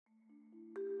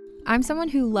I'm someone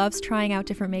who loves trying out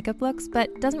different makeup looks,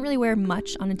 but doesn't really wear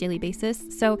much on a daily basis,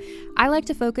 so I like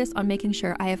to focus on making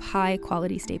sure I have high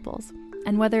quality staples.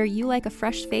 And whether you like a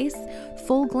fresh face,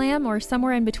 full glam, or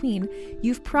somewhere in between,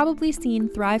 you've probably seen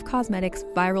Thrive Cosmetics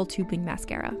Viral Tubing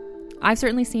Mascara. I've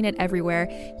certainly seen it everywhere.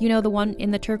 You know, the one in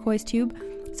the turquoise tube?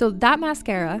 So that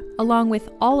mascara, along with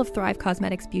all of Thrive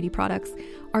Cosmetics beauty products,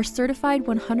 are certified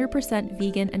 100%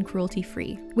 vegan and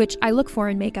cruelty-free, which I look for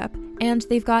in makeup, and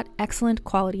they've got excellent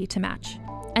quality to match.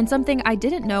 And something I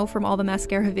didn't know from all the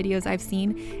mascara videos I've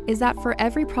seen is that for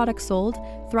every product sold,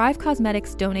 Thrive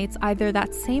Cosmetics donates either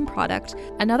that same product,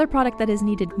 another product that is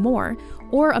needed more,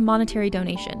 or a monetary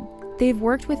donation. They've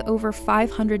worked with over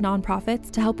 500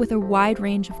 nonprofits to help with a wide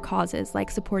range of causes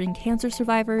like supporting cancer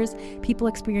survivors, people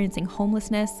experiencing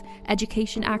homelessness,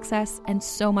 education access, and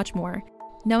so much more.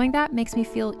 Knowing that makes me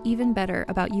feel even better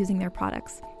about using their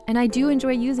products. And I do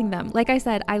enjoy using them. Like I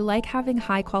said, I like having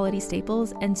high quality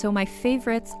staples, and so my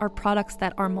favorites are products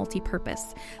that are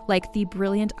multi-purpose, like the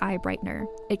Brilliant Eye Brightener.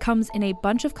 It comes in a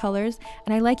bunch of colors,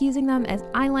 and I like using them as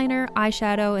eyeliner,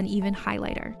 eyeshadow, and even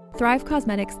highlighter. Thrive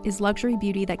Cosmetics is luxury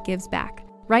beauty that gives back.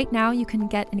 Right now, you can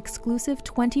get an exclusive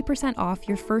 20% off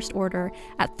your first order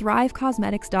at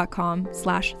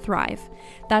thrivecosmetics.com/thrive.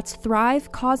 That's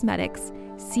Thrive Cosmetics,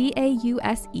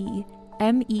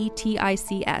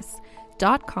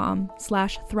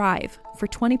 CAUSEMETICS.com/thrive for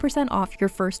 20% off your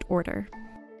first order.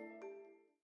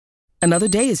 Another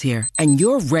day is here, and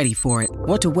you're ready for it.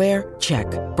 What to wear? Check.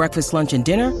 Breakfast, lunch, and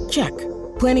dinner? Check.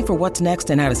 Planning for what's next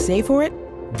and how to save for it?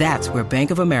 That's where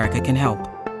Bank of America can help.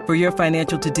 For your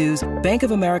financial to-dos, Bank of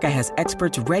America has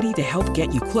experts ready to help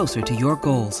get you closer to your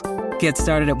goals. Get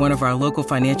started at one of our local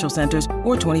financial centers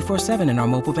or 24/7 in our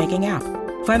mobile banking app.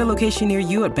 Find a location near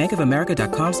you at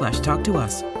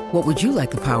bankofamerica.com/talktous. What would you like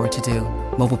the power to do?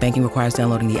 Mobile banking requires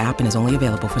downloading the app and is only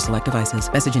available for select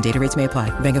devices. Message and data rates may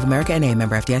apply. Bank of America NA,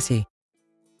 member FDIC.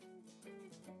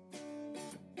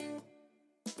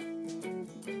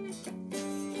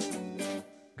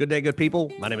 Good day, good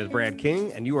people. My name is Brad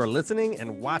King, and you are listening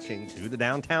and watching to the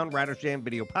Downtown Writers Jam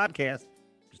video podcast,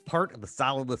 which is part of the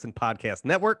Solid Listen Podcast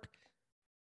Network.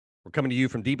 We're coming to you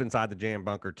from deep inside the Jam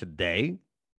Bunker today.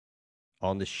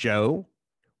 On the show,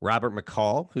 Robert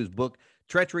McCaw, whose book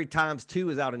Treachery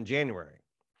X2 is out in January.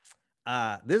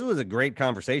 This was a great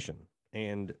conversation,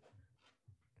 and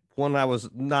one I was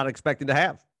not expecting to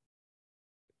have,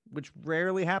 which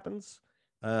rarely happens,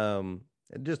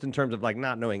 just in terms of like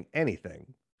not knowing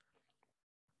anything.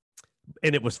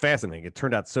 And it was fascinating. It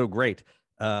turned out so great.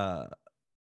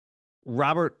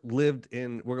 Robert lived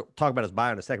in, we're going to talk about his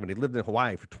bio in a second, but he lived in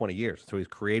Hawaii for 20 years. So he's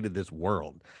created this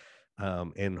world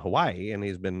in Hawaii, and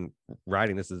he's been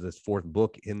writing, this is his fourth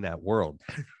book in that world.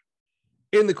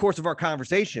 In the course of our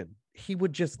conversation, he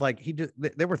would just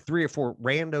there were 3 or 4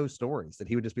 rando stories that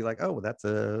he would just be like, oh, that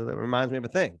reminds me of a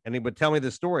thing. And he would tell me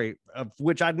this story of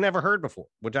which I'd never heard before,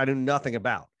 which I knew nothing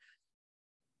about,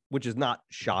 which is not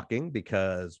shocking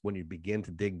because when you begin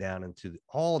to dig down into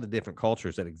all the different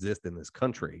cultures that exist in this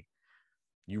country,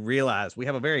 you realize we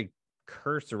have a very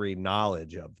cursory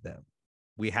knowledge of them.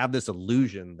 We have this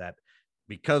illusion that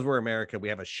because we're America, we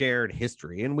have a shared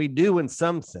history, and we do in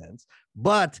some sense,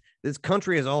 but this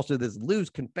country is also this loose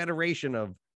confederation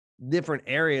of different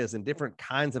areas and different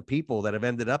kinds of people that have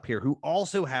ended up here who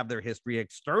also have their history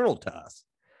external to us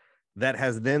that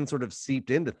has then sort of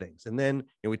seeped into things. And then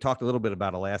we talked a little bit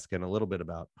about Alaska and a little bit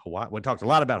about Hawaii. We talked a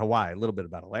lot about Hawaii, a little bit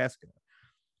about Alaska,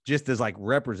 just as like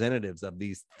representatives of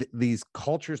these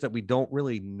cultures that we don't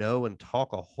really know and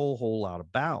talk a whole lot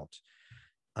about.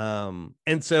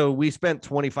 And so we spent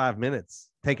 25 minutes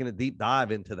taking a deep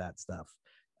dive into that stuff.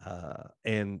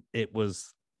 And it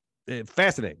was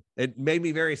fascinating. It made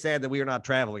me very sad that we are not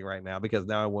traveling right now, because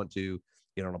now I want to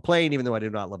get on a plane, even though I do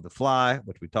not love to fly,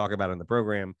 which we talk about in the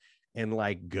program, and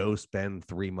like go spend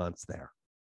 3 months there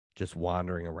just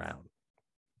wandering around.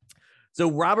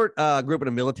 So Robert grew up in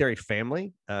a military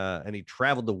family, and he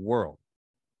traveled the world,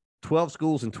 12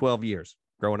 schools in 12 years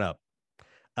growing up.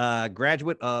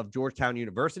 Graduate of Georgetown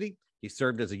University. He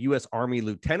served as a U.S. Army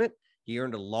lieutenant. He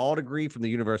earned a law degree from the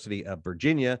University of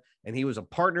Virginia, and he was a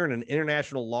partner in an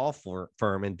international law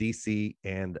firm in D.C.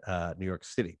 and New York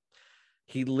City.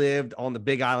 He lived on the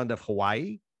Big Island of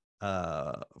Hawaii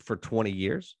for 20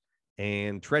 years,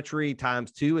 and Treachery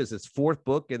X2 is his 4th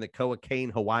book in the Koa Kane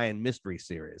Hawaiian Mystery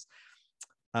Series.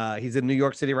 He's in New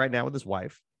York City right now with his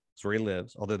wife. That's where he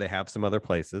lives, although they have some other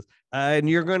places. And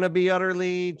you're going to be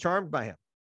utterly charmed by him.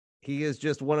 He is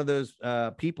just one of those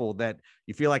people that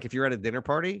you feel like if you're at a dinner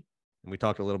party, and we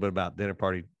talked a little bit about dinner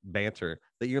party banter,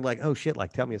 that you're like, oh shit,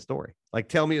 like tell me a story. Like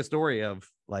tell me a story of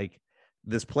like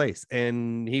this place.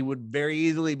 And he would very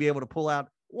easily be able to pull out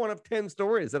one of 10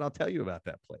 stories that I'll tell you about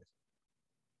that place.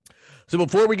 So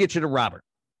before we get you to Robert,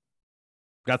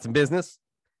 got some business.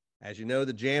 As you know,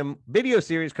 the Jam video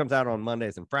series comes out on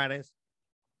Mondays and Fridays.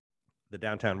 The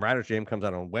Downtown Writers Jam comes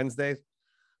out on Wednesdays.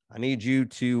 I need you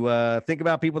to think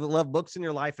about people that love books in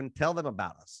your life and tell them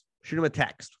about us. Shoot them a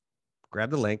text. Grab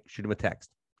the link, shoot them a text.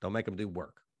 Don't make them do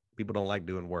work. People don't like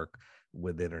doing work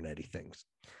with internet-y things.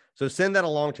 So send that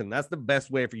along to them. That's the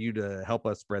best way for you to help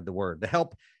us spread the word, to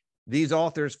help these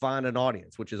authors find an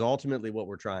audience, which is ultimately what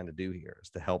we're trying to do here, is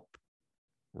to help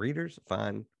readers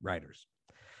find writers.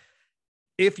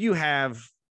 If you have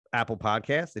Apple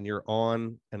Podcasts and you're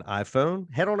on an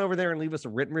iPhone, head on over there and leave us a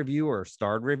written review or a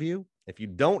starred review. If you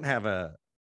don't have a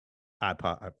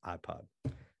iPod,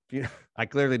 I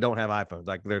clearly don't have iPhones.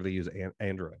 I clearly use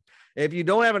Android. If you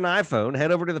don't have an iPhone,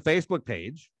 head over to the Facebook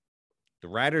page, The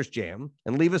Writers Jam,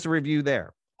 and leave us a review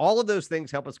there. All of those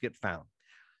things help us get found.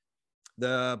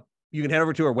 You can head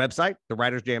over to our website,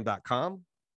 thewritersjam.com.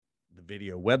 The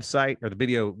video website or the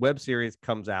video web series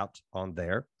comes out on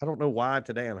there. I don't know why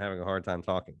today I'm having a hard time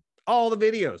talking. All the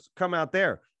videos come out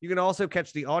there. You can also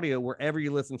catch the audio wherever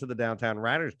you listen to the Downtown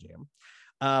Writers Jam.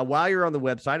 While you're on the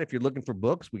website, if you're looking for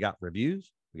books, we got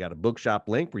reviews. We got a bookshop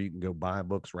link where you can go buy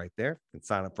books right there and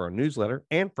sign up for our newsletter.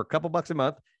 And for a couple bucks a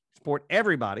month, support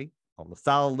everybody on the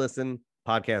Solid Listen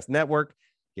Podcast Network.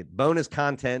 Get bonus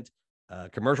content,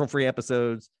 commercial-free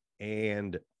episodes.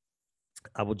 And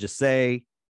I will just say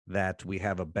that we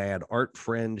have a Bad Art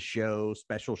Friend show,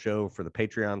 special show for the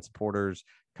Patreon supporters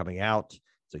coming out.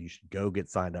 So you should go get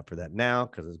signed up for that now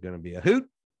because it's going to be a hoot.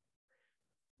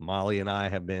 Molly and I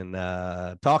have been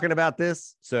talking about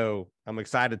this, so I'm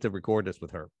excited to record this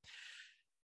with her.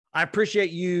 I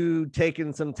appreciate you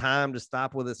taking some time to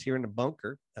stop with us here in the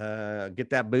bunker.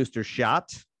 Get that booster shot.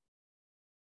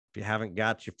 If you haven't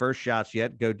got your first shots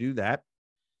yet, go do that.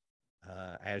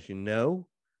 As you know,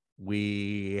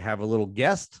 we have a little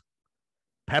guest,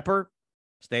 Pepper,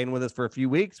 staying with us for a few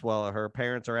weeks while her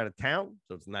parents are out of town.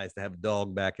 So it's nice to have a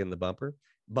dog back in the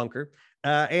bunker.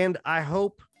 And I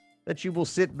hope that you will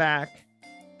sit back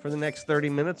for the next 30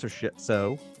 minutes or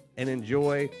so and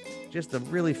enjoy just a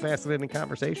really fascinating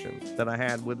conversation that I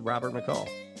had with Robert McCaw.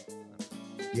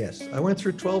 Yes, I went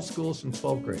through 12 schools and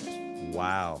 12 grades.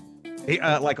 Wow.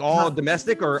 Like all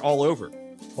domestic or all over?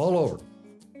 All over.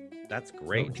 That's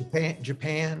great.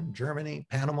 Japan, Germany,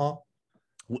 Panama.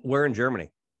 Where in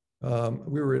Germany? We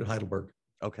were at Heidelberg.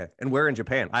 Okay. And where in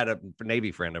Japan? I had a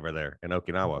Navy friend over there in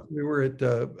Okinawa. We were at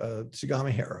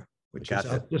Sagamihara, which is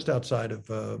just outside of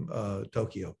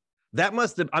Tokyo. That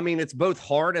must have, I mean, it's both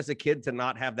hard as a kid to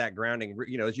not have that grounding.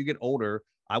 You know, as you get older,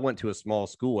 I went to a small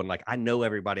school and like, I know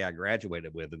everybody I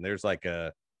graduated with, and there's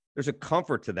a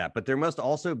comfort to that, but there must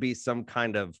also be some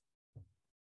kind of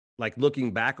like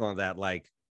looking back on that, like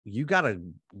you got a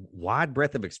wide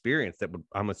breadth of experience that would,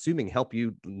 I'm assuming, help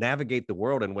you navigate the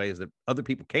world in ways that other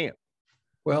people can't.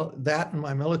 Well, that and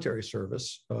my military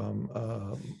service,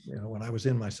 when I was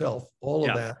in myself, all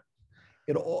of that,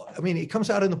 it comes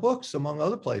out in the books among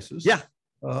other places. Yeah.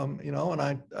 And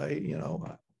I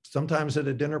sometimes at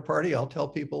a dinner party, I'll tell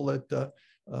people that,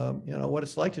 what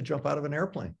it's like to jump out of an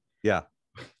airplane. Yeah.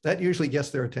 That usually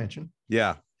gets their attention.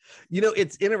 Yeah.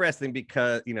 It's interesting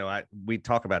because, we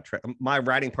talk about, my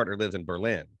writing partner lives in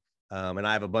Berlin. And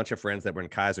I have a bunch of friends that were in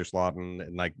Kaiserslautern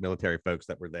and like military folks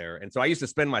that were there. And so I used to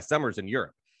spend my summers in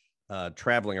Europe,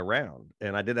 traveling around.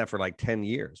 And I did that for like 10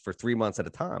 years, for 3 months at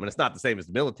a time. And it's not the same as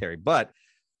the military, but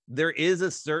there is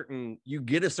you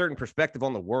get a certain perspective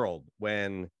on the world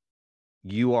when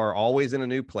you are always in a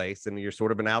new place and you're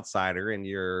sort of an outsider and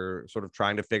you're sort of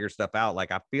trying to figure stuff out.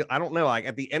 Like I don't know, like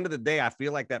at the end of the day, I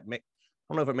feel like that I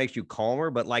don't know if it makes you calmer,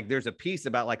 but like there's a piece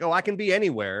about like, oh, I can be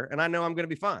anywhere and I know I'm going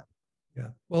to be fine. Yeah.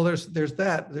 Well, there's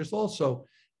that. There's also,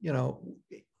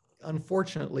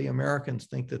 unfortunately, Americans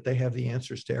think that they have the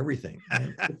answers to everything.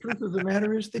 And the truth of the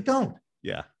matter is they don't.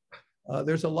 Yeah.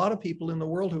 There's a lot of people in the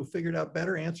world who figured out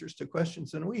better answers to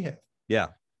questions than we have. Yeah.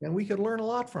 And we could learn a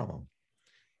lot from them.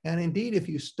 And indeed, if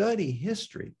you study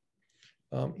history,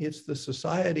 it's the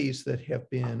societies that have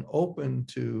been open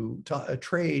to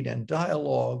trade and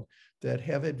dialogue that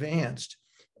have advanced.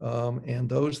 And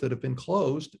those that have been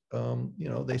closed,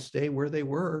 they stay where they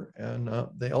were, and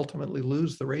they ultimately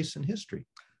lose the race in history.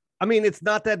 I mean, it's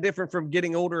not that different from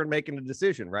getting older and making a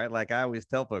decision, right? Like I always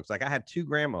tell folks, like I had 2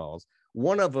 grandmas.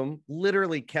 One of them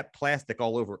literally kept plastic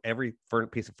all over every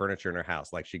piece of furniture in her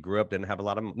house. Like she grew up, didn't have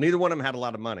neither one of them had a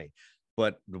lot of money.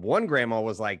 But the one grandma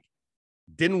was like,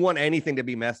 didn't want anything to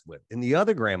be messed with. And the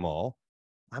other grandma,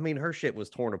 I mean, her shit was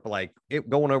torn up. Like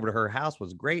going over to her house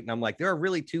was great. And I'm like, there are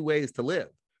really 2 ways to live.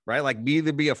 Right? Like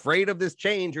either be afraid of this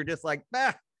change or just like,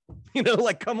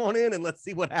 like come on in and let's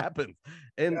see what happens.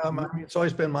 And I mean, it's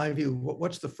always been my view.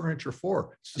 What's the furniture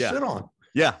for? It's to sit on.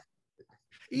 Yeah.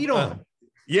 Eat on.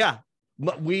 Yeah.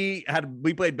 We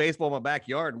played baseball in my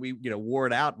backyard. We, wore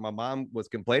it out. My mom was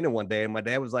complaining one day and my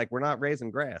dad was like, we're not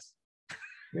raising grass.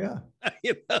 Yeah.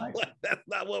 That's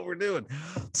not what we're doing.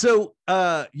 So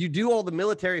you do all the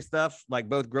military stuff, like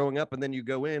both growing up and then you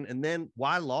go in, and then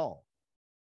why law?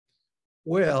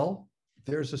 Well,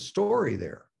 there's a story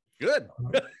there. Good.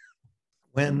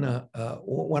 When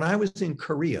I was in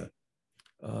Korea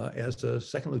as a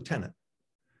second lieutenant,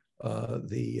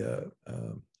 the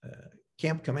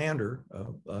camp commander,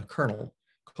 colonel,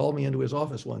 called me into his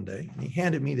office one day and he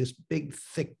handed me this big,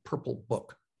 thick purple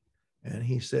book. And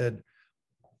he said,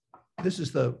 this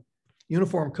is the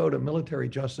Uniform Code of Military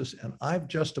Justice, and I've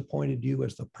just appointed you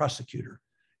as the prosecutor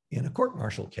in a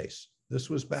court-martial case. This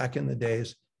was back in the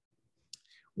days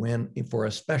when, for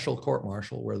a special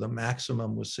court-martial where the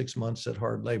maximum was 6 months at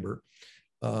hard labor,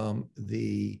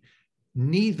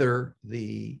 neither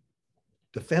the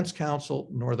defense counsel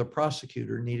nor the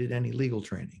prosecutor needed any legal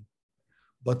training.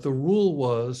 But the rule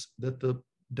was that the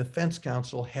defense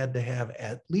counsel had to have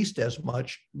at least as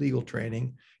much legal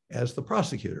training as the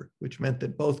prosecutor, which meant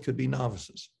that both could be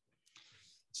novices.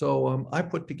 So I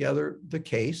put together the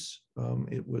case.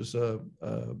 It was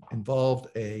involved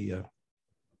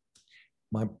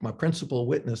my principal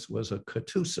witness was a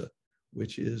KATUSA,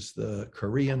 which is the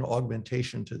Korean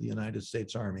augmentation to the United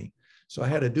States Army. So I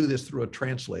had to do this through a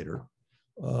translator.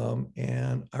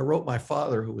 And I wrote my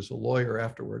father, who was a lawyer,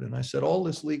 afterward, and I said, all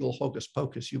this legal hocus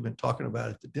pocus you've been talking about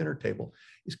at the dinner table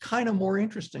is kind of more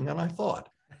interesting than I thought.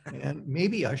 And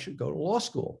maybe I should go to law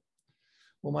school.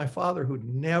 Well, my father, who'd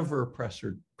never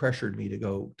pressured me to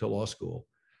go to law school,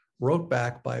 wrote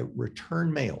back by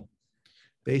return mail,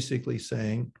 basically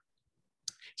saying,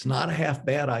 it's not a half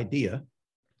bad idea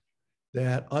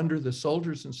that under the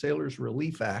Soldiers and Sailors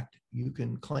Relief Act, you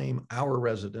can claim our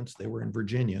residence, they were in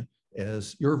Virginia,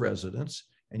 as your residence,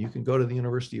 and you can go to the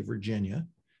University of Virginia.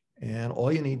 And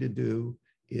all you need to do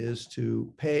is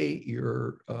to pay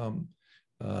your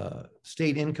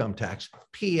state income tax.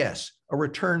 P.S. A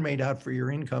return made out for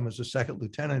your income as a second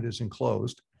lieutenant is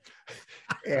enclosed.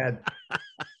 and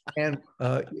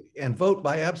vote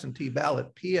by absentee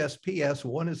ballot. P.S.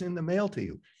 One is in the mail to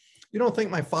you. You don't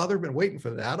think my father had been waiting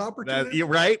for that opportunity? You're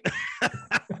right.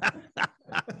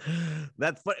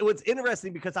 That's funny. It's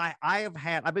interesting because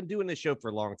I've been doing this show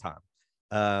for a long time.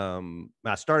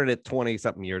 I started it 20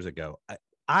 something years ago.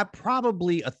 I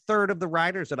probably a third of the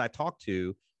writers that I talk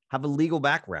to have a legal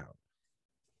background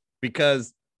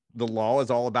because the law is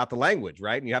all about the language,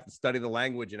 right? And you have to study the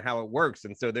language and how it works.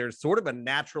 And so there's sort of a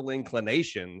natural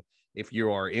inclination, if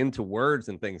you are into words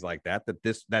and things like that,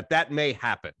 that may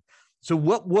happen. So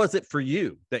what was it for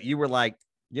you that you were like,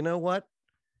 you know what?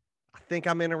 I think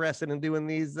I'm interested in doing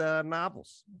these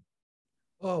novels.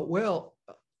 Oh, well,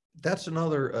 that's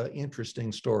another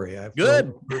interesting story.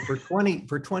 Good.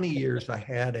 For 20 years, I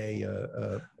had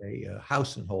a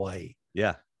house in Hawaii.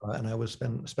 Yeah. And I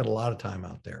spent a lot of time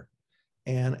out there.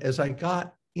 And as I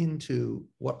got into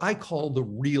what I call the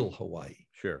real Hawaii.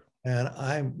 Sure. And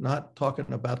I'm not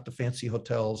talking about the fancy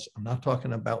hotels. I'm not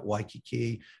talking about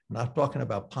Waikiki. I'm not talking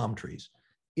about palm trees.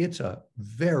 It's a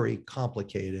very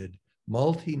complicated,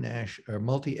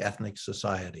 multi-ethnic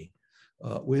society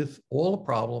with all the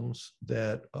problems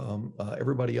that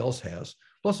everybody else has,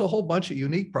 plus a whole bunch of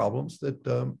unique problems that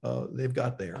they've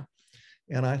got there.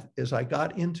 And as I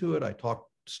got into it, I talked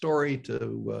story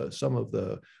to some of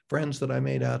the friends that I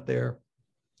made out there.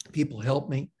 People helped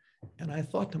me. And I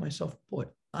thought to myself, boy,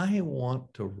 I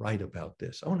want to write about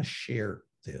this. I want to share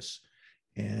this.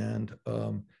 And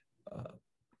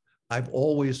I've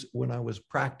always, when I was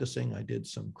practicing, I did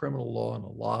some criminal law and a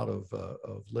lot of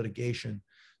litigation.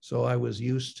 So I was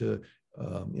used to,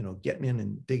 getting in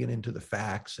and digging into the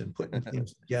facts and putting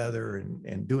things together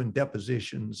and doing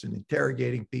depositions and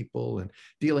interrogating people and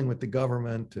dealing with the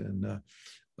government and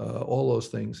all those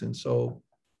things.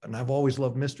 And I've always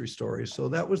loved mystery stories. So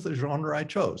that was the genre I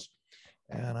chose.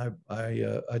 And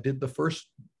I did the first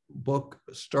book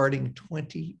starting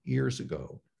 20 years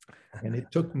ago. And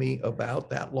it took me about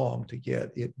that long to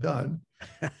get it done.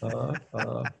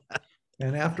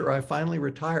 And after I finally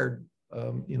retired,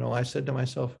 I said to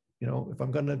myself,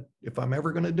 if I'm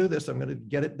ever going to do this, I'm going to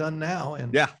get it done now.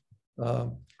 And yeah,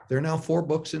 there are now 4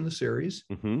 books in the series.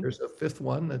 Mm-hmm. There's a 5th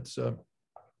one that's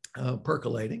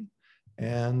percolating,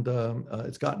 and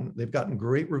they've gotten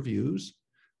great reviews.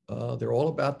 They're all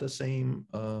about the same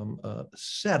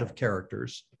set of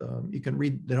characters. You can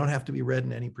read; they don't have to be read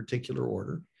in any particular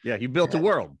order. Yeah, you built a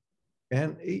world,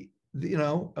 and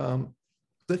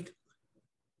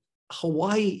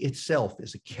Hawaii itself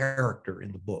is a character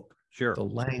in the book. Sure. The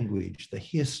language, the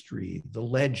history, the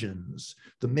legends,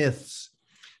 the myths,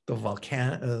 the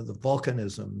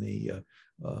volcanism,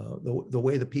 the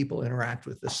way the people interact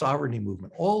with the sovereignty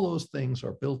movement. All those things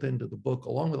are built into the book,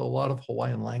 along with a lot of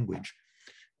Hawaiian language.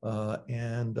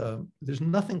 And there's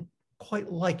nothing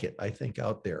quite like it, I think,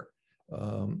 out there.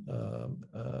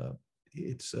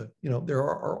 It's there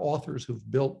are authors who've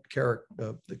built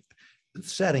the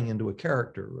setting into a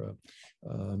character.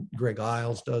 Greg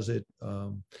Iles does it.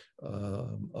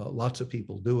 Lots of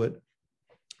people do it,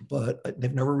 but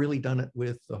they've never really done it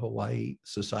with the Hawaii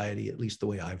Society, at least the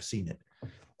way I've seen it.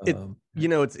 It's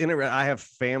interesting. I have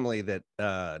family that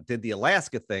did the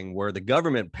Alaska thing where the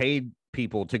government paid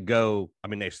people to go. I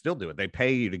mean, they still do it. They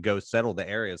pay you to go settle the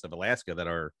areas of Alaska that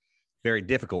are very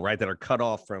difficult, right? That are cut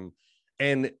off from,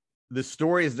 and the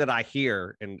stories that I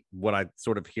hear and what I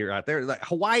sort of hear out there, like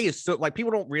Hawaii is so, like,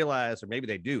 people don't realize, or maybe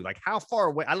they do, like how far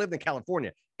away. I lived in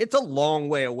California. It's a long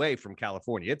way away from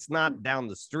California. It's not down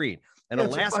the street. And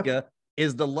Alaska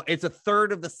it's a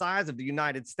third of the size of the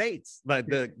United States, like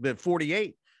the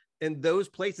 48. And those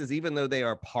places, even though they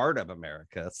are part of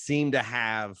America, seem to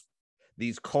have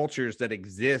these cultures that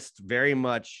exist very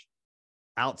much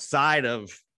outside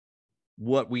of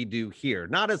what we do here,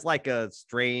 not as like a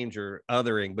strange or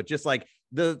othering, but just like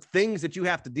the things that you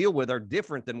have to deal with are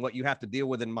different than what you have to deal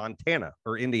with in Montana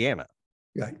or Indiana.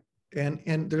 Yeah.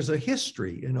 And there's a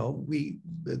history,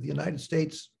 the United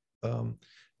States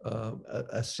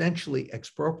essentially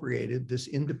expropriated this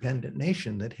independent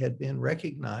nation that had been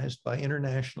recognized by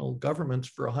international governments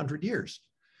for 100 years.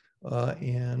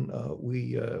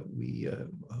 We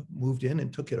moved in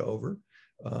and took it over.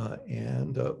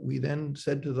 We then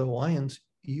said to the Hawaiians,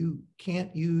 you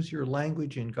can't use your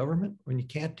language in government and you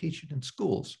can't teach it in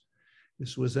schools.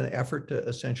 This was an effort to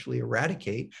essentially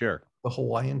eradicate the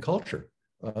Hawaiian culture.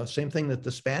 Same thing that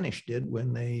the Spanish did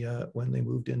when they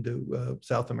moved into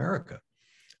South America.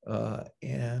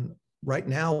 And right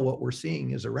now, what we're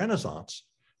seeing is a renaissance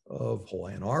of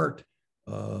Hawaiian art,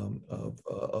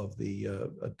 of the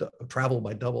travel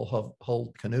by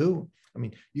double-hulled canoe. I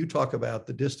mean, you talk about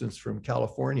the distance from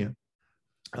California.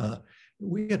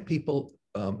 We had people,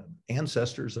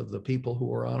 ancestors of the people who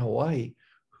were on Hawaii,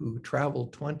 who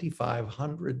traveled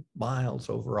 2,500 miles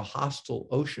over a hostile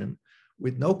ocean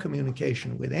with no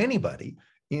communication with anybody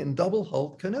in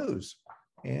double-hulled canoes.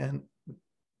 And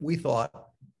we thought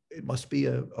it must be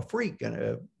a freak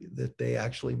that they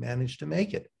actually managed to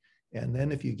make it. And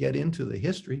then if you get into the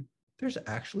history, there's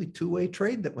actually two-way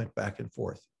trade that went back and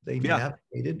forth. They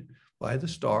navigated by the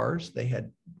stars. They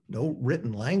had no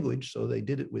written language, so they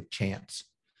did it with chants.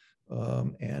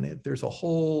 There's a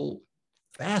whole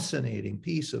fascinating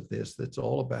piece of this that's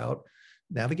all about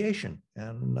navigation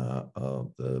and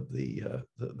the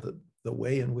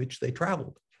way in which they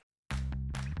traveled.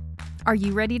 Are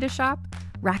you ready to shop?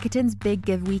 Rakuten's Big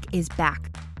Give Week is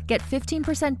back. Get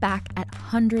 15% back at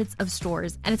hundreds of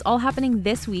stores, and it's all happening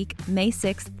this week, May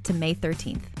 6th to May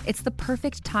 13th. It's the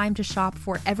perfect time to shop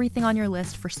for everything on your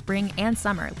list for spring and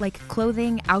summer, like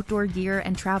clothing, outdoor gear,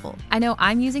 and travel. I know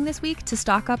I'm using this week to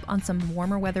stock up on some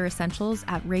warmer weather essentials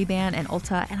at Ray-Ban and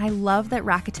Ulta, and I love that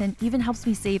Rakuten even helps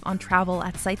me save on travel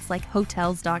at sites like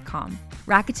Hotels.com.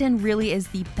 Rakuten really is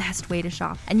the best way to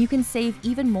shop, and you can save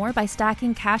even more by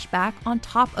stacking cash back on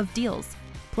top of deals.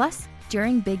 Plus,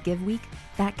 during Big Give Week,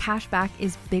 that cash back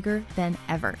is bigger than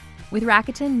ever. With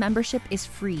Rakuten, membership is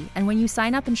free, and when you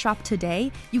sign up and shop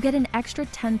today, you get an extra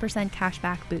 10% cash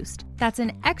back boost. That's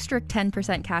an extra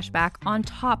 10% cash back on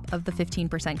top of the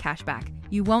 15% cash back.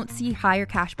 You won't see higher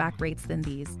cash back rates than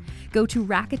these. Go to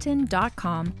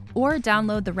Rakuten.com or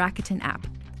download the Rakuten app.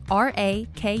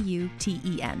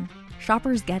 Rakuten.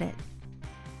 Shoppers get it.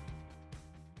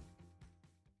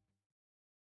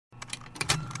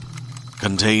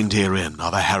 Contained herein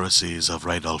are the heresies of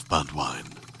Radolf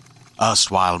Burntwine,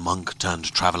 erstwhile monk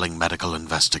turned traveling medical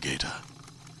investigator.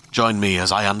 Join me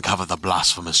as I uncover the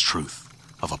blasphemous truth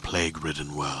of a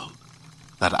plague-ridden world,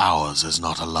 that ours is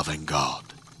not a loving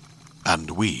God,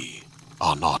 and we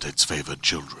are not its favored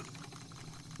children.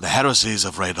 The heresies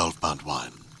of Radolf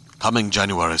Burntwine, coming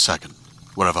January 2nd,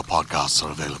 wherever podcasts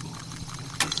are available.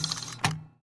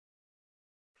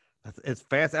 It's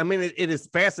fast. I mean, it is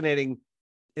fascinating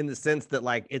in the sense that,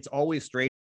 like, it's always strange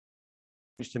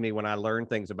to me when I learn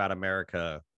things about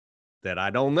America that I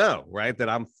don't know, right? That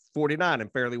I'm 49 and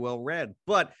fairly well read,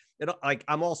 but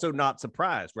I'm also not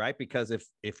surprised, right? Because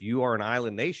if you are an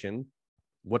island nation,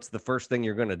 what's the first thing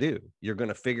you're going to do? You're going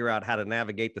to figure out how to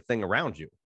navigate the thing around you.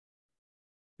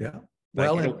 Yeah.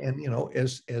 Well,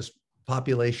 as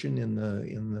population in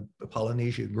the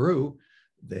Polynesia grew,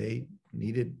 they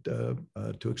needed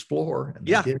to explore, and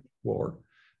they Yeah. did explore.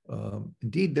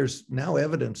 Indeed, there's now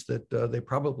evidence that they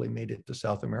probably made it to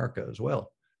South America as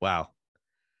well. Wow.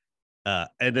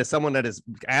 And as someone that is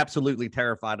absolutely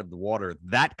terrified of the water,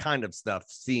 that kind of stuff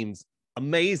seems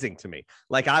amazing to me.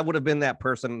 Like, I would have been that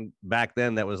person back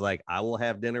then that was like, I will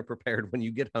have dinner prepared when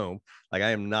you get home. Like,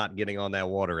 I am not getting on that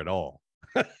water at all.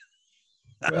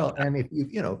 Well, and if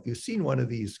you've seen one of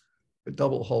these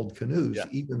double-hulled canoes, Yeah.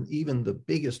 even the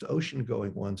biggest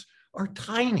ocean-going ones are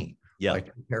tiny by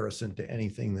comparison to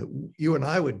anything that you and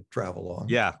I would travel on.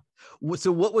 Yeah.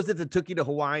 So what was it that took you to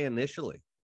Hawaii initially?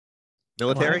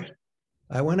 Military?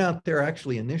 I went out there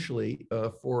actually initially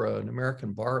for an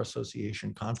American Bar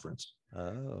Association conference.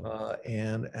 Oh.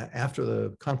 And after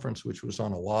the conference, which was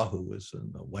on Oahu, was in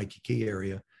the Waikiki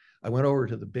area, I went over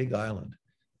to the Big Island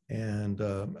and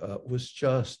was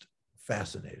just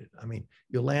fascinated. I mean,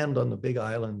 you land on the Big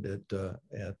Island at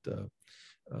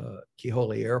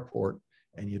Kihole Airport,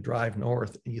 and you drive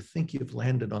north, and you think you've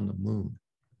landed on the moon.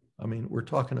 I mean, we're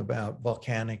talking about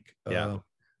volcanic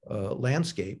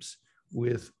landscapes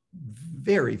with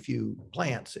very few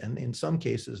plants, and in some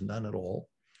cases, none at all.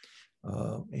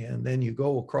 And then you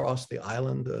go across the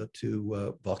island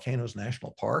to Volcanoes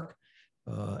National Park.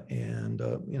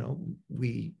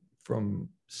 We from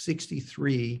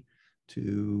 63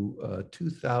 to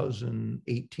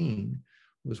 2018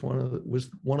 was one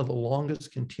of the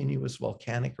longest continuous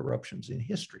volcanic eruptions in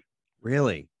history.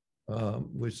 Really?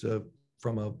 Was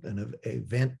from an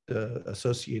event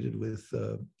associated with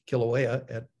Kilauea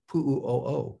at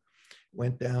Pu'u'o'o.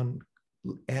 Went down,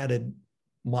 added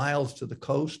miles to the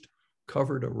coast,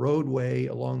 covered a roadway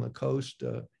along the coast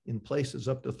in places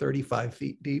up to 35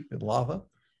 feet deep in lava.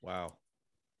 Wow.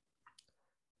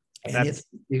 And it's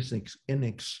an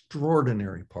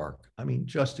extraordinary park. I mean,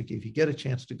 if you get a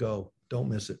chance to go, don't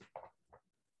miss it.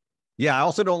 Yeah, I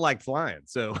also don't like flying,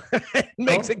 so it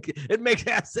makes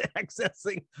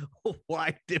accessing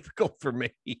Hawaii difficult for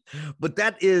me. But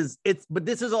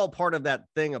this is all part of that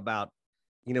thing about,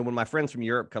 when my friends from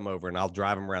Europe come over and I'll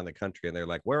drive them around the country and they're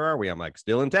like, "Where are we?" I'm like,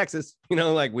 "Still in Texas."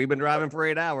 Like, we've been driving for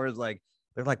 8 hours. Like,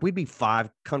 they're like, "We'd be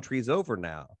 5 countries over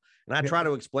now." And I try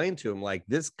to explain to them, like,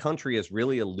 this country is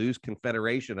really a loose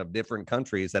confederation of different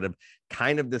countries that have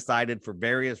kind of decided for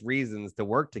various reasons to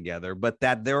work together, but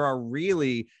that there are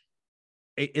really,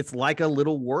 it's like a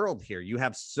little world here. You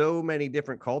have so many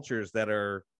different cultures that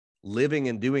are living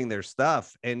and doing their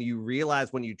stuff. And you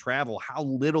realize when you travel how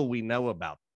little we know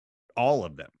about all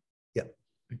of them. Yeah,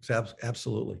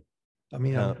 absolutely. I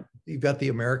mean, you've got the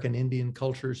American Indian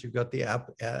cultures, you've got the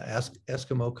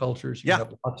Eskimo cultures, you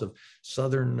have lots of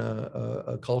Southern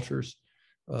cultures.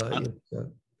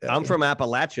 I'm from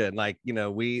Appalachia, and like,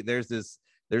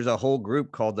 there's a whole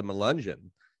group called the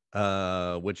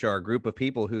Melungeon, which are a group of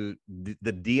people who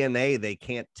the DNA, they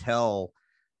can't tell.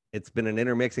 It's been an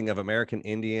intermixing of American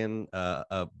Indian,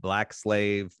 Black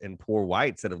slave, and poor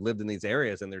whites that have lived in these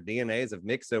areas, and their DNAs have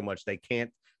mixed so much they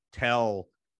can't tell.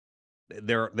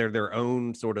 They're their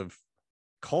own sort of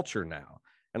culture now.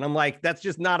 And I'm like, that's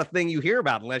just not a thing you hear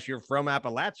about unless you're from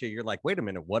Appalachia. You're like, wait a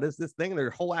minute, what is this thing? There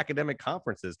are whole academic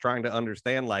conferences trying to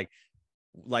understand like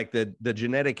the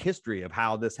genetic history of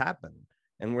how this happened.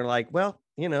 And we're like, well,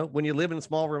 when you live in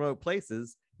small remote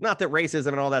places, not that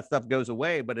racism and all that stuff goes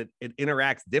away, but it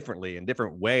interacts differently in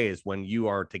different ways when you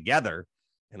are together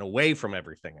and away from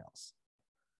everything else.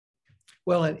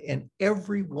 Well, and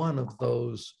every one of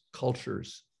those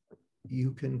cultures,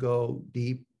 you can go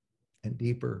deep and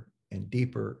deeper and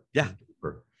deeper. Yeah. And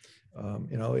deeper.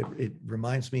 It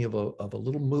reminds me of a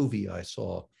little movie I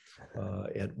saw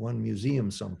at one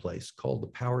museum someplace called The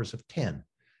Powers of 10.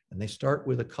 And they start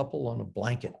with a couple on a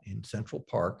blanket in Central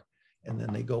Park, and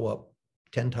then they go up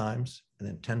 10 times, and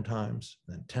then 10 times,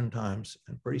 and then 10 times.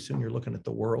 And pretty soon you're looking at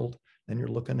the world, then you're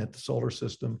looking at the solar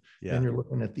system, then you're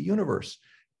looking at the universe.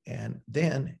 And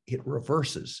then it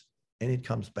reverses. And it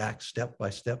comes back step by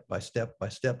step by step by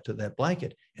step to that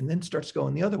blanket, and then starts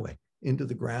going the other way into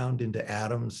the ground, into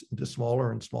atoms, into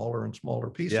smaller and smaller and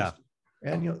smaller pieces. Yeah.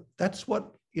 And that's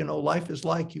what life is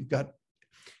like. You've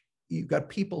got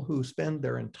people who spend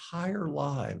their entire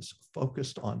lives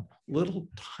focused on little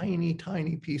tiny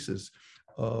pieces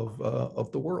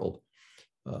of the world,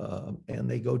 and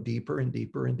they go deeper and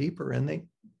deeper and deeper, and they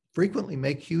frequently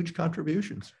make huge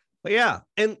contributions. But yeah.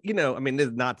 And,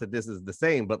 not that this is the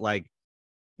same, but like,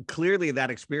 clearly that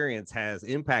experience has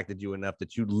impacted you enough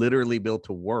that you literally built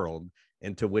a world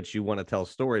into which you want to tell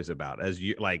stories about. As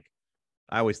you, like,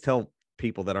 I always tell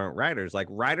people that aren't writers, like,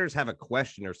 writers have a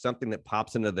question or something that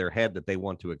pops into their head that they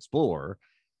want to explore.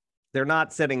 they're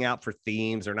not setting out for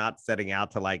themes. They're not setting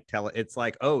out to like tell it. It's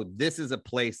like, oh, this is a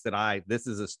place that this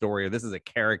is a story, or this is a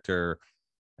character,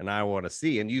 and I want to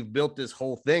see. And you've built this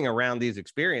whole thing around these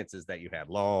experiences that you had,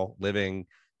 Law, living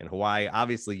in Hawaii.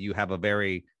 Obviously, you have a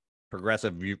very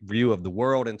progressive view of the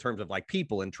world in terms of like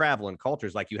people and travel and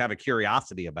cultures. Like you have a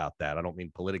curiosity about that. I don't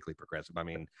mean politically progressive. I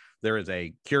mean, there is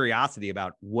a curiosity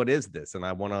about what is this? And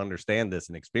I want to understand this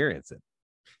and experience it.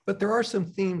 But there are some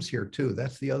themes here too.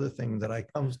 That's the other thing that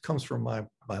comes from my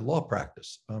law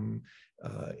practice.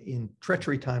 In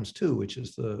Treachery Times 2, which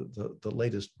is the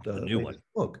latest, new one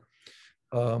book,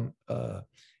 the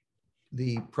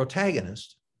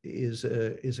protagonist is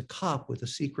a cop with a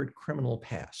secret criminal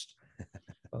past.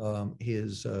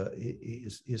 His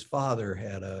father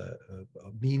had a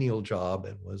menial job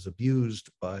and was abused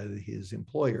by his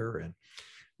employer, and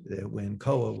when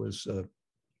Koa was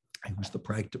he was the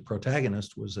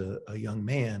protagonist, was a young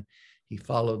man. He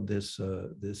followed this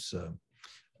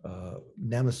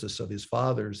nemesis of his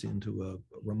father's into a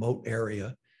remote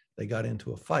area. They got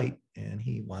into a fight, and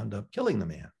he wound up killing the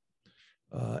man.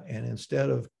 And instead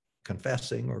of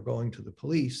confessing or going to the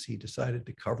police, he decided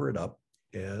to cover it up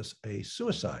as a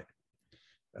suicide.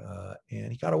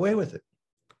 And he got away with it.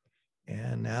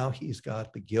 And now he's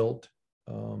got the guilt.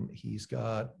 He's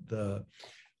got the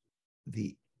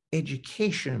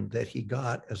education that he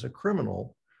got as a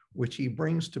criminal, which he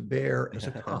brings to bear as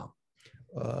a cop.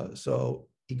 So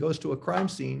he goes to a crime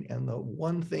scene, and the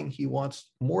one thing he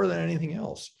wants more than anything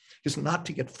else is not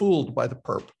to get fooled by the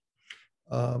perp.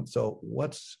 So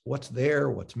what's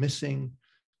there, what's missing,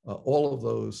 all of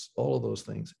those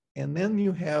things. And then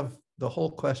you have the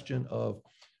whole question of,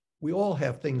 we all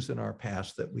have things in our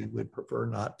past that we would prefer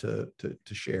not to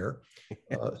share.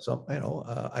 I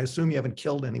assume you haven't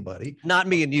killed anybody. Not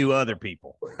me and you, other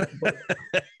people.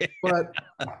 but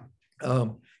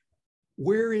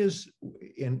where is,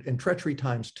 in Treachery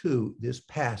Times 2, this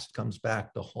past comes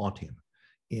back to haunt him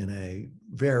in a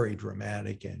very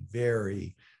dramatic and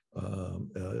very,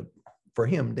 for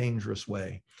him, dangerous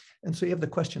way. And so you have the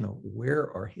question of,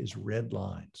 where are his red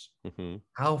lines? Mm-hmm.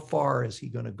 How far is he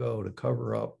going to go to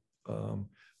cover up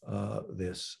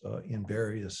this in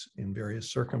various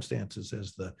circumstances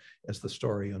as the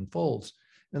story unfolds?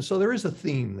 And so there is a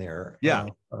theme there,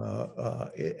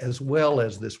 as well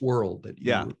as this world that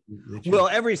well,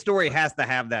 every story has to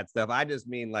have that stuff. I just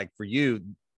mean, like, for you,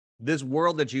 this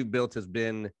world that you built has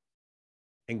been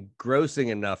engrossing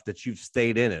enough that you've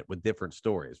stayed in it with different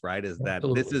stories, right? Is that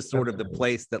Absolutely. This is sort of the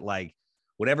place that, like,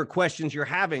 whatever questions you're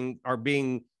having are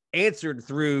being answered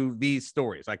through these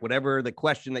stories. Like, whatever the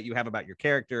question that you have about your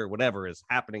character or whatever is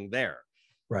happening there.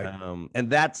 Right. And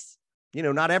that's,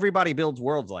 not everybody builds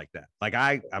worlds like that. Like,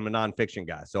 I'm a nonfiction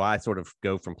guy, so I sort of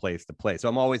go from place to place. So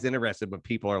I'm always interested when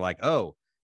people are like, oh,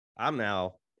 I'm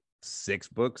now 6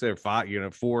 books or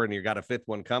 5, 4, and you got a 5th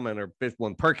one coming or 5th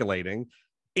one percolating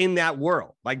in that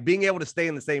world. Like, being able to stay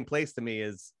in the same place to me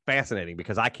is fascinating,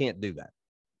 because I can't do that.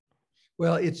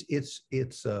 Well, it's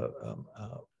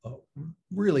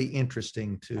really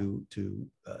interesting to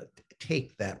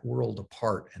take that world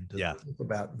apart and to think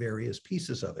about various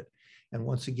pieces of it. And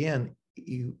once again,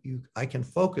 I can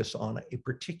focus on a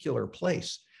particular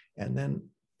place, and then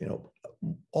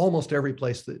almost every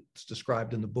place that's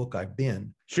described in the book I've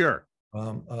been. Sure.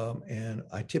 And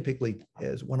I typically,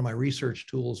 as one of my research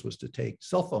tools, was to take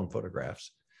cell phone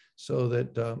photographs, so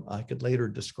that I could later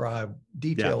describe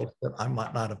details that I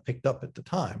might not have picked up at the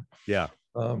time. Yeah.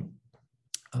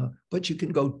 But you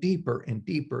can go deeper and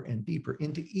deeper and deeper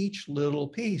into each little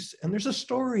piece, and there's a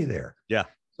story there. Yeah.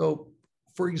 So,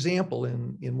 for example,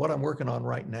 in what I'm working on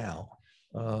right now,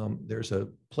 there's a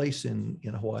place in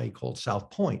Hawaii called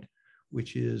South Point,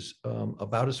 which is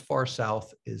about as far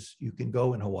south as you can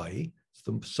go in Hawaii. It's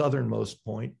the southernmost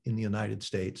point in the United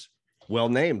States. Well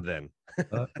named, then.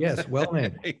 Yes, well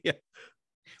named. Yeah.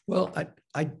 Well,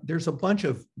 there's a bunch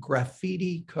of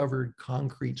graffiti-covered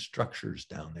concrete structures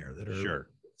down there that are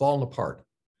falling apart.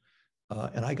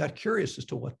 And I got curious as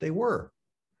to what they were.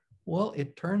 Well,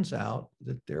 it turns out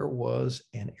that there was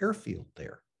an airfield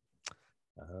there.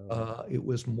 It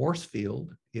was Morsefield.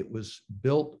 It was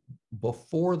built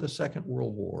before the Second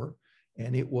World War,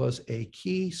 and it was a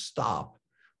key stop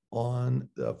on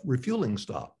the refueling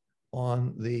stop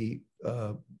on the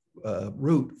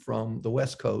route from the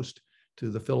West Coast to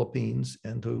the Philippines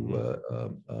and to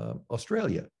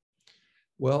Australia.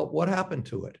 Well, what happened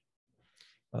to it?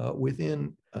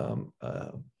 Within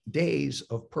days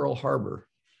of Pearl Harbor,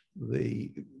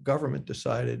 the government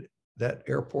decided that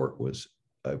airport was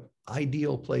an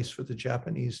ideal place for the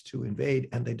Japanese to invade,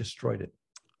 and they destroyed it.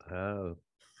 Oh.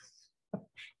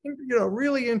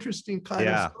 Really interesting kind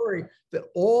of story that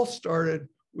all started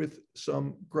with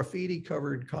some graffiti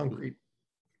covered concrete,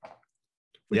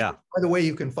 which, Yeah. by the way,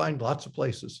 you can find lots of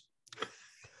places.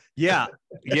 Yeah.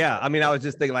 Yeah. I mean, I was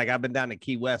just thinking, like, I've been down to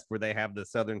Key West where they have the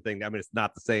Southern thing. I mean, it's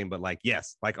not the same, but like,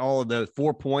 yes, like all of those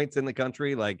 4 points in the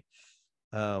country, like,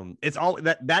 it's all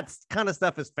that's kind of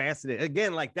stuff is fascinating.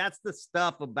 Again, like that's the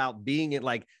stuff about being it,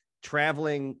 like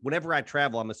traveling. Whenever I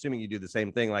travel, I'm assuming you do the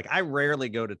same thing. Like I rarely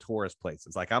go to tourist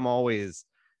places. Like I'm always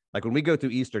like when we go through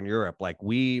Eastern Europe, like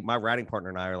my writing partner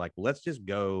and I are like, let's just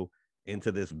go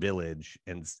into this village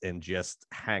and just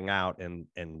hang out and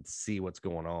see what's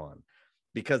going on.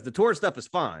 Because the tourist stuff is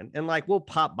fine. And like, we'll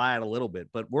pop by it a little bit,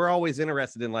 but we're always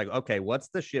interested in like, okay, what's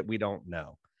the shit we don't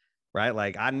know? Right.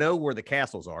 Like I know where the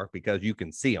castles are because you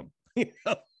can see them.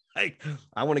 Like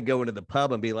I want to go into the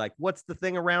pub and be like, what's the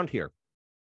thing around here?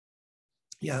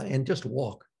 Yeah. And just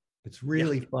walk. It's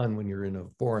really fun when you're in a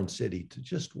foreign city to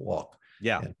just walk.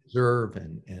 Yeah. And observe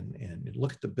and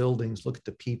look at the buildings, look at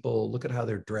the people, look at how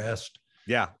they're dressed.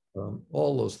 Yeah.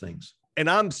 All those things. And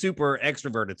I'm super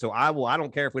extroverted. So I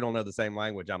don't care if we don't know the same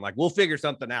language. I'm like, we'll figure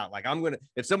something out. Like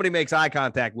if somebody makes eye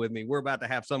contact with me, we're about to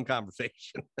have some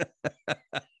conversation.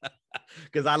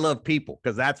 Because I love people,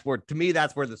 because that's where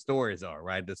the stories are,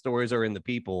 right? The stories are in the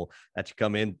people that you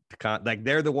come in to like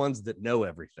they're the ones that know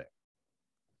everything.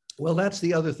 Well, that's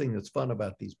the other thing that's fun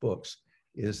about these books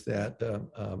is that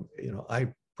I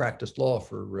practiced law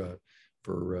for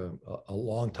a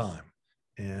long time,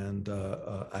 and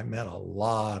I met a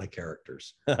lot of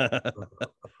characters,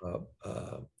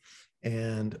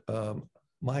 and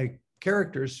my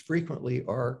characters frequently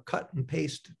are cut and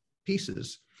paste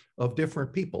pieces of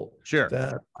different people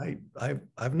that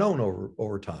I've known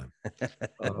over time.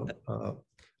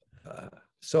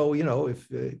 So, if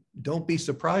don't be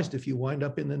surprised if you wind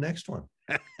up in the next one.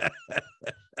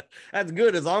 That's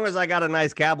good. As long as I got a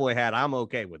nice cowboy hat, I'm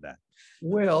okay with that.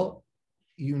 Well,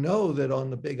 that on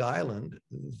the Big Island,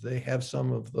 they have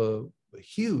some of the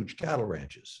huge cattle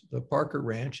ranches. The Parker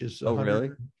Ranch is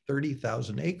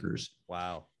 130,000 acres.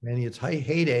 Wow. And its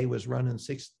heyday was running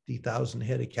 60,000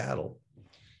 head of cattle.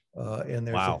 And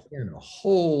there's a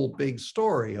whole big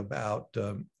story about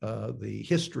the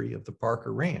history of the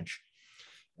Parker Ranch,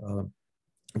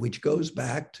 which goes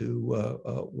back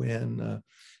to when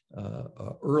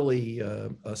early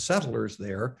settlers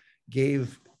there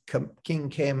gave King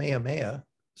Kamehameha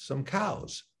some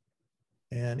cows,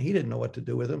 and he didn't know what to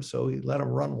do with them, so he let them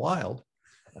run wild,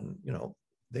 and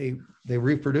they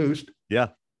reproduced. Yeah,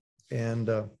 and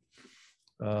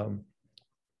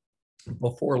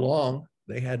before long,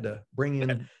 they had to bring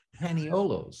in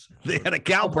paniolos. They had a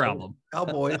cow problem.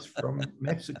 Cowboys from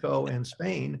Mexico and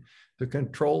Spain to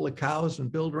control the cows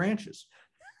and build ranches.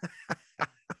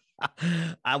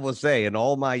 I will say, in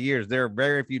all my years, there are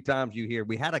very few times you hear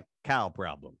we had a cow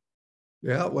problem.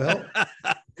 Yeah, well,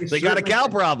 they got a cow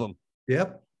problem.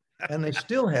 Yep. And they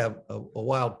still have a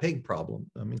wild pig problem.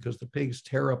 I mean, because the pigs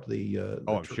tear up the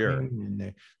I'm sure.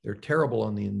 And they're terrible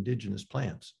on the indigenous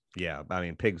plants. Yeah, I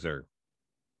mean, pigs are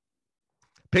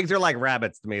like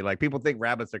rabbits to me. Like people think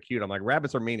rabbits are cute. I'm like,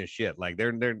 rabbits are mean as shit. Like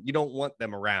they're you don't want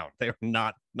them around. They're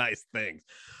not nice things.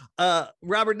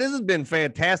 Robert, this has been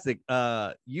fantastic.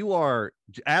 You are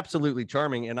absolutely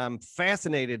charming, and I'm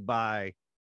fascinated by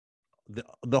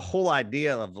the whole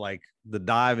idea of like the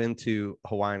dive into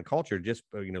Hawaiian culture, just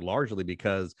largely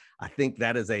because I think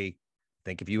that is if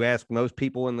you ask most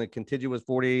people in the contiguous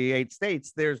 48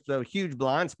 states, there's a huge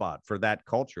blind spot for that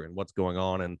culture and what's going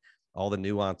on and all the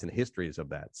nuance and histories of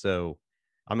that. So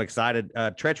I'm excited.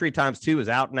 Treachery ×2 is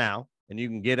out now, and you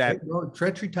can get at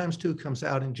Treachery ×2 comes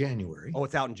out in January. Oh,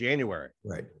 it's out in January,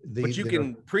 right? But you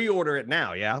can pre-order it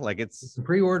now. Yeah, like you can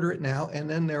pre-order it now, and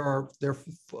then there are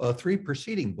 3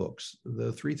 preceding books.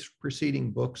 The 3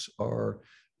 preceding books are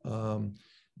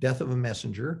Death of a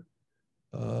Messenger,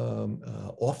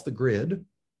 Off the Grid,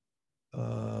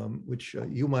 which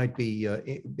you might be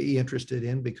interested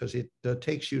in because it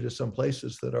takes you to some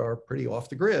places that are pretty off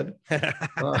the grid.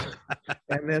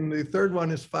 And then the third one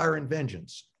is Fire and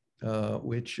Vengeance,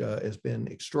 which has been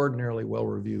extraordinarily well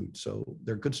reviewed. So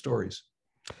they're good stories.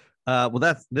 Well,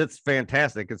 that's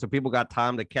fantastic. And so people got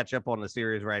time to catch up on the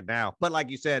series right now. But like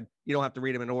you said, you don't have to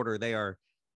read them in order. They are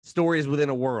stories within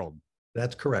a world.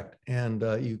 That's correct. And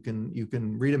you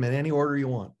can read them in any order you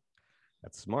want.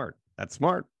 That's smart.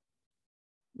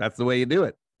 That's the way you do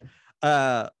it.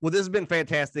 Well, this has been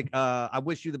fantastic. I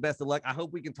wish you the best of luck. I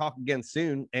hope we can talk again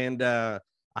soon. And I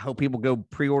hope people go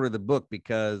pre-order the book,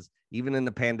 because even in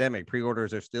the pandemic,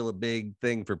 pre-orders are still a big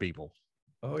thing for people.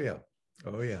 Oh, yeah.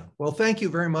 Oh, yeah. Well, thank you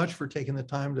very much for taking the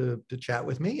time to chat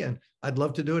with me. And I'd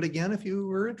love to do it again if you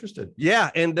were interested. Yeah.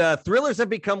 And thrillers have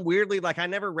become weirdly, like, I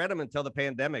never read them until the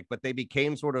pandemic, but they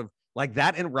became sort of like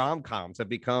that, and rom-coms have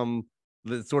become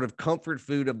the sort of comfort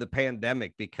food of the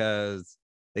pandemic because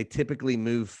they typically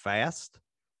move fast.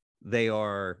 They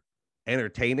are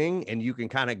entertaining, and you can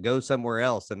kind of go somewhere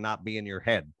else and not be in your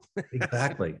head.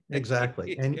 Exactly.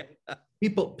 And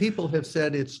people have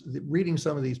said it's reading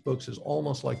some of these books is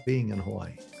almost like being in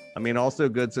Hawaii. I mean, also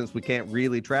good since we can't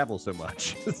really travel so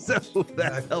much. So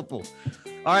that's helpful.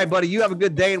 All right, buddy, you have a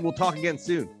good day, and we'll talk again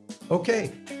soon.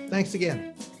 Okay. Thanks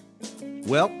again.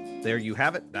 Well, there you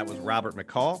have it. That was Robert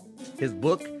McCaw. His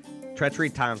book,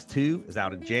 Treachery x2, is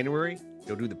out in January.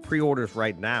 Go do the pre-orders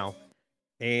right now.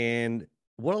 And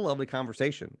what a lovely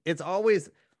conversation. It's always,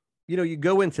 you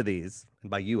go into these, and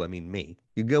by you, I mean me.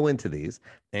 You go into these,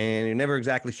 and you're never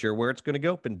exactly sure where it's going to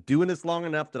go. Been doing this long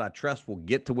enough that I trust we'll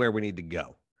get to where we need to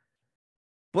go.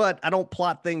 But I don't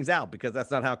plot things out because that's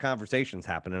not how conversations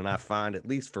happen. And I find, at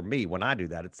least for me, when I do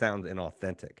that, it sounds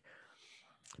inauthentic.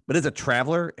 But as a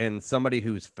traveler and somebody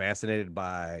who's fascinated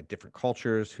by different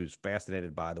cultures, who's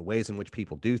fascinated by the ways in which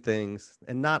people do things,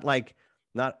 and not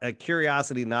a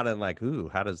curiosity, not in like, ooh,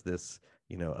 how does this,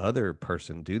 other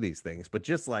person do these things, but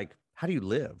just like, how do you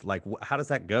live? Like, how does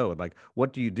that go? And like,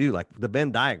 what do you do? Like the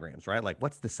Venn diagrams, right? Like,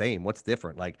 what's the same? What's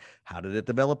different? Like, how did it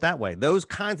develop that way? Those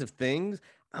kinds of things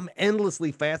I'm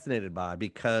endlessly fascinated by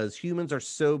because humans are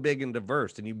so big and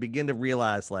diverse, and you begin to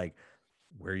realize like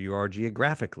where you are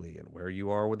geographically and where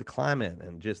you are with the climate,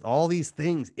 and just all these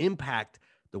things impact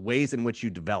the ways in which you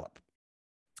develop.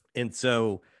 And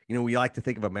so, we like to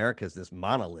think of America as this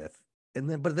monolith.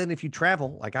 But then if you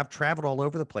travel, like I've traveled all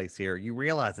over the place here, you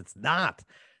realize it's not.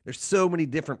 There's so many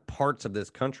different parts of this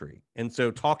country. And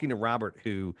so talking to Robert,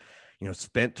 who,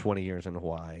 spent 20 years in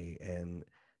Hawaii and,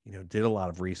 did a lot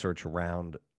of research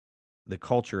around the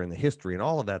culture and the history and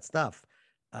all of that stuff,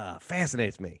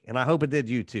 fascinates me. And I hope it did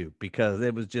you too, because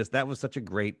that was such a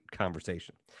great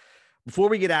conversation. Before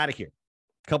we get out of here,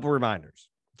 a couple reminders.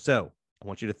 So I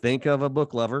want you to think of a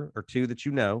book lover or two that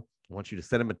I want you to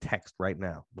send them a text right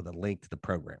now with a link to the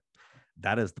program.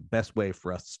 That is the best way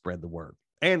for us to spread the word.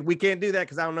 And we can't do that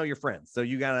because I don't know your friends. So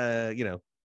you gotta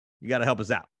help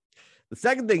us out. The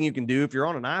second thing you can do, if you're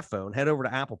on an iPhone, head over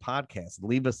to Apple Podcasts and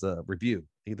leave us a review,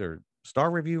 either star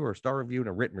review or star review and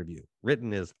a written review.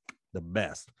 Written is the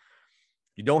best.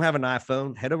 If you don't have an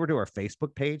iPhone, head over to our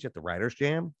Facebook page at the Writers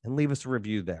Jam and leave us a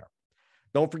review there.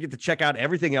 Don't forget to check out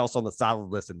everything else on the Solid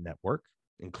Listen Network,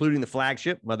 including the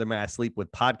flagship Mother May I Sleep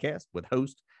With podcast with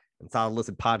host and Solid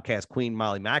Listen podcast queen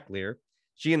Molly McAleer.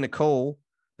 She and Nicole,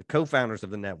 the co-founders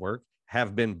of the network,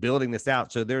 have been building this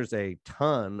out. So there's a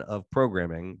ton of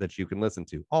programming that you can listen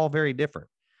to, all very different.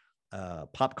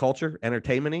 Pop culture,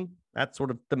 entertainment-y, that's sort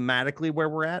of thematically where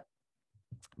we're at.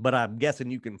 But I'm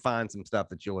guessing you can find some stuff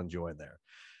that you'll enjoy there.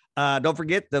 Don't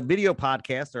forget, the video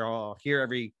podcasts are all here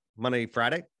every Monday,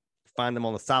 Friday. Find them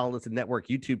on the Solid Listen Network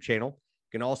YouTube channel.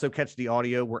 You can also catch the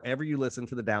audio wherever you listen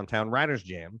to the Downtown Writers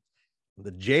Jam.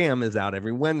 The Jam is out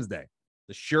every Wednesday.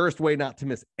 The surest way not to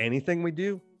miss anything we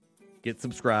do, get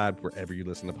subscribed wherever you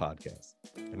listen to podcasts.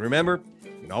 And remember,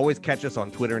 you can always catch us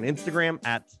on Twitter and Instagram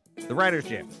at The Writers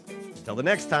Jam. Until the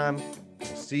next time,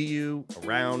 we'll see you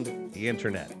around the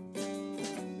internet.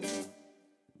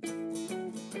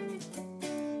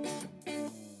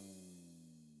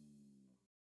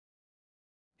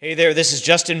 Hey there, this is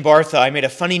Justin Bartha. I made a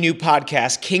funny new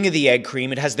podcast, King of the Egg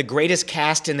Cream. It has the greatest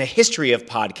cast in the history of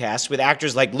podcasts with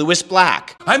actors like Louis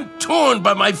Black. I'm torn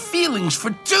by my feelings for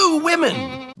two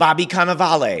women. Bobby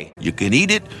Cannavale. You can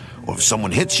eat it, or if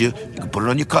someone hits you, you can put it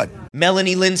on your cut.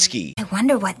 Melanie Linsky. I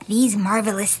wonder what these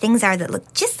marvelous things are that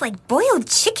look just like boiled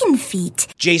chicken feet.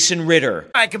 Jason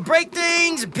Ritter. I can break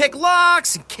things and pick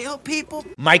locks and kill people.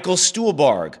 Michael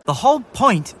Stuhlbarg. The whole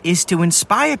point is to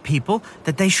inspire people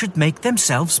that they should make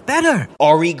themselves better.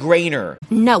 Ari Grainer.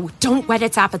 No, don't whet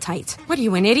its appetite. What are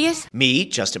you, an idiot? Me,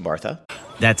 Justin Bartha.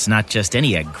 That's not just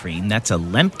any egg cream, that's a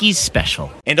Lemke's special.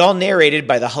 And all narrated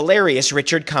by the hilarious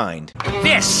Richard Kind.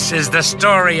 This is the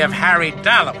story of Harry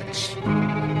Dalowitz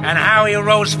and how he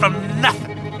rose from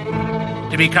nothing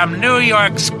to become New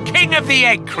York's King of the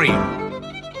Egg Cream.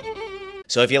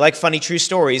 So if you like funny true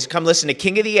stories, come listen to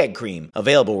King of the Egg Cream,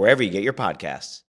 available wherever you get your podcasts.